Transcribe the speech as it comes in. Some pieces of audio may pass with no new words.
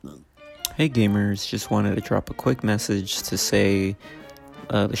Hey gamers, just wanted to drop a quick message to say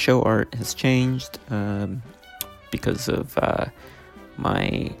the show art has changed because of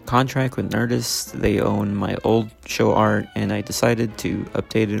my contract with Nerdist. They own my old show art, and I decided to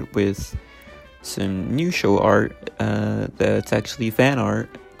update it with some new show art that's actually fan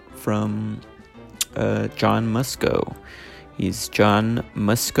art from John Musco. He's John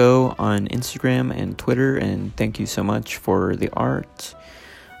Musco on Instagram and Twitter, and thank you so much for the art.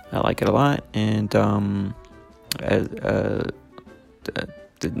 I like it a lot, and the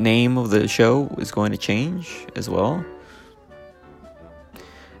name of the show is going to change as well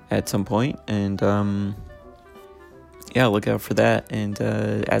at some point, and look out for that. And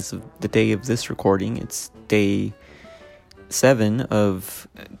as of the day of this recording, it's day 7 of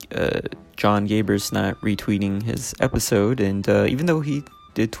John Gabers not retweeting his episode, and even though he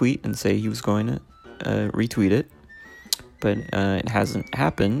did tweet and say he was going to retweet it, but it hasn't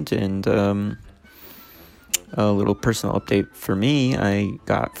happened. And a little personal update for me: I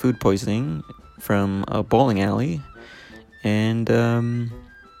got food poisoning from a bowling alley, and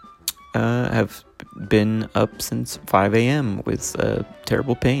have been up since 5 a.m. with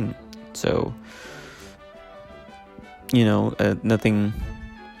terrible pain. So, nothing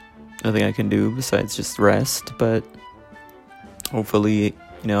I can do besides just rest. But hopefully,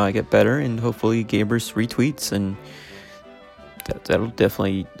 I get better, and hopefully Gabers retweets, and that'll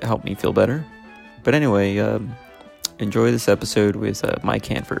definitely help me feel better. But anyway, enjoy this episode with Mike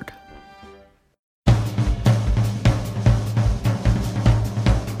Hanford.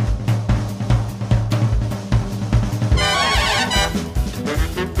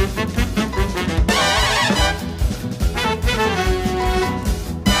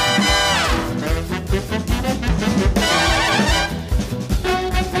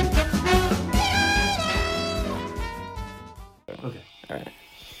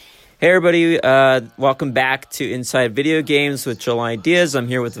 Hey everybody, welcome back to Inside Video Games with Joel Ideas. I'm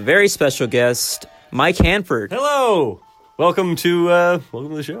here with a very special guest, Mike Hanford. Hello! Welcome to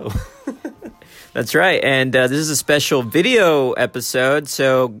the show. That's right, and this is a special video episode,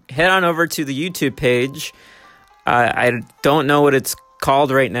 so head on over to the YouTube page. I don't know what it's called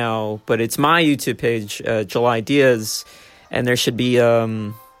right now, but it's my YouTube page, Joel Ideas, and there should be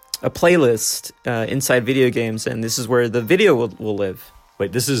a playlist, Inside Video Games, and this is where the video will live.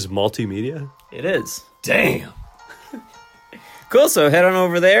 Wait, this is multimedia? It is. Damn. Cool, so head on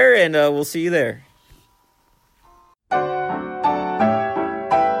over there, and we'll see you there.